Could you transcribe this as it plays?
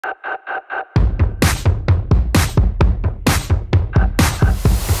I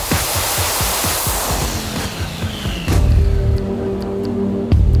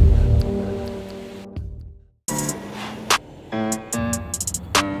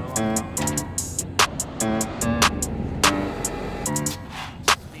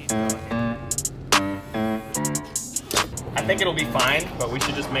think it'll be fine, but we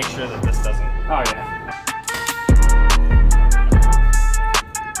should just make sure that this doesn't. Oh yeah.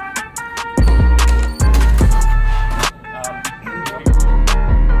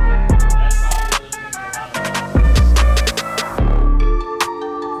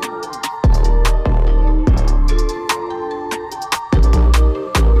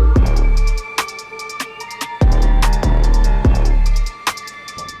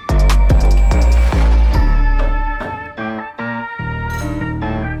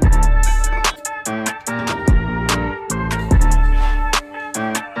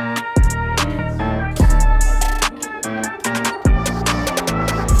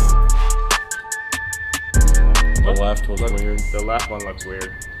 Weird. The left one looks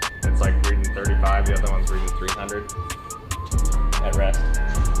weird. It's like reading 35, the other one's reading 300 at rest.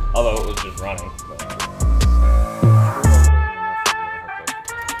 Although it was just running.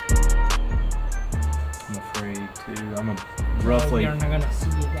 I'm afraid to. I'm roughly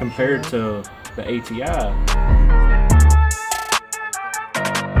compared to the ATI.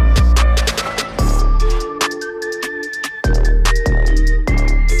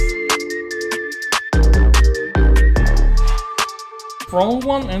 Front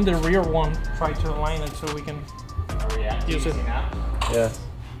one and the rear one. Try to align it so we can use it. Yeah.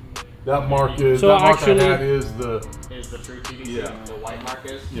 That mark is so that actually, mark I had is the true TDC. Yeah. The white mark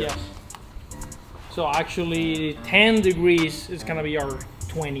is. Yes. So actually, 10 degrees is gonna be our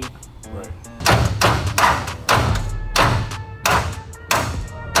 20. Right.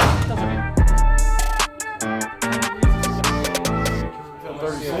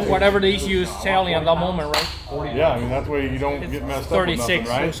 Whatever the issue is telling at that moment, right? Yeah, I mean that's way you don't get messed 36, up with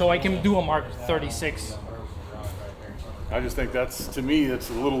nothing, right? so I can do a mark 36. I just think that's, to me, it's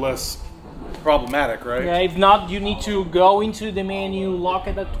a little less problematic, right? Yeah, if not, you need to go into the menu, lock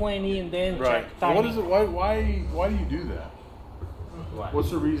it at 20, and then Right. check timing. What is it? Why do you do that?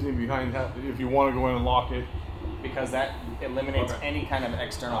 What's the reasoning behind if you want to go in and lock it? Because that eliminates any kind of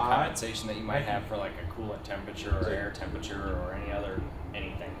external compensation that you might have for like a coolant temperature or air temperature or any other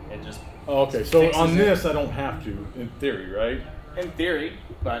anything. It just okay, so on this I don't have to, in theory, right? In theory,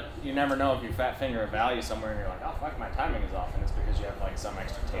 but you never know if you fat finger a value somewhere and you're like, oh fuck, my timing is off, and it's because you have like some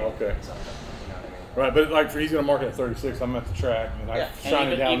extra tape. Okay. Or something, you know what I mean? Right, but like he's gonna mark it at 36. I'm at the track and I shine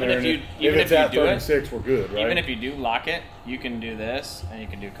it down there. And if it's at 36, we're good, right? Even if you do lock it, you can do this and you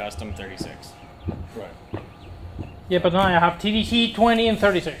can do custom 36. Right. Yeah, but now I have TDC 20 and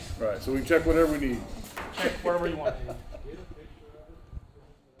 36. Right, so we can check whatever we need. Check whatever you want.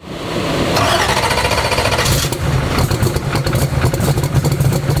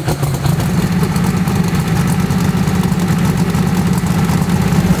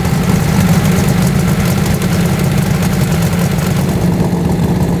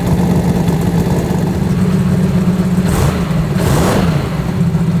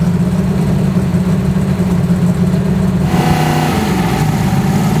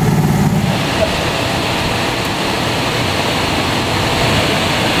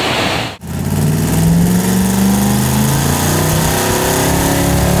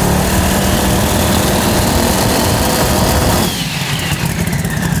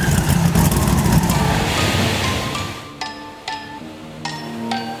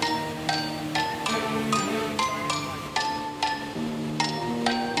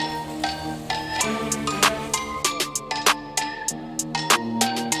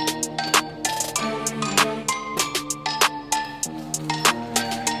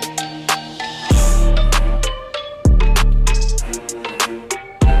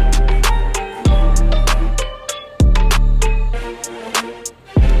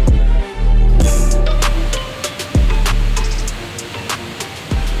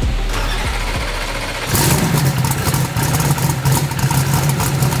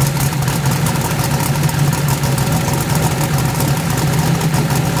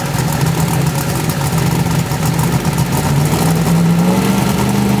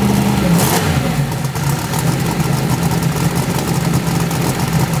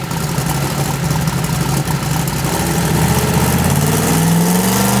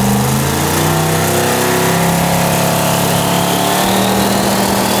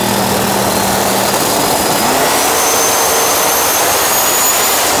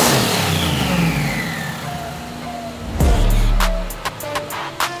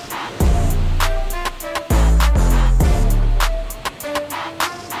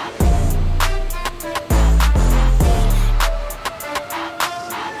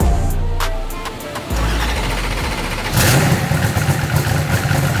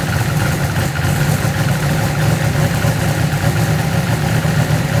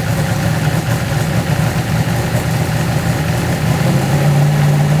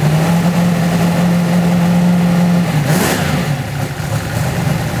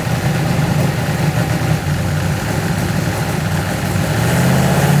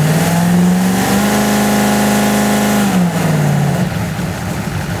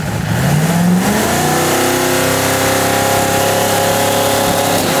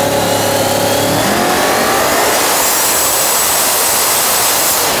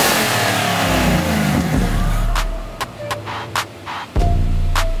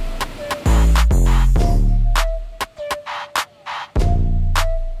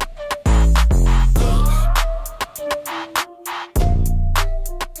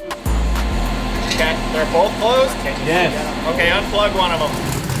 Yes. Okay, unplug one of them.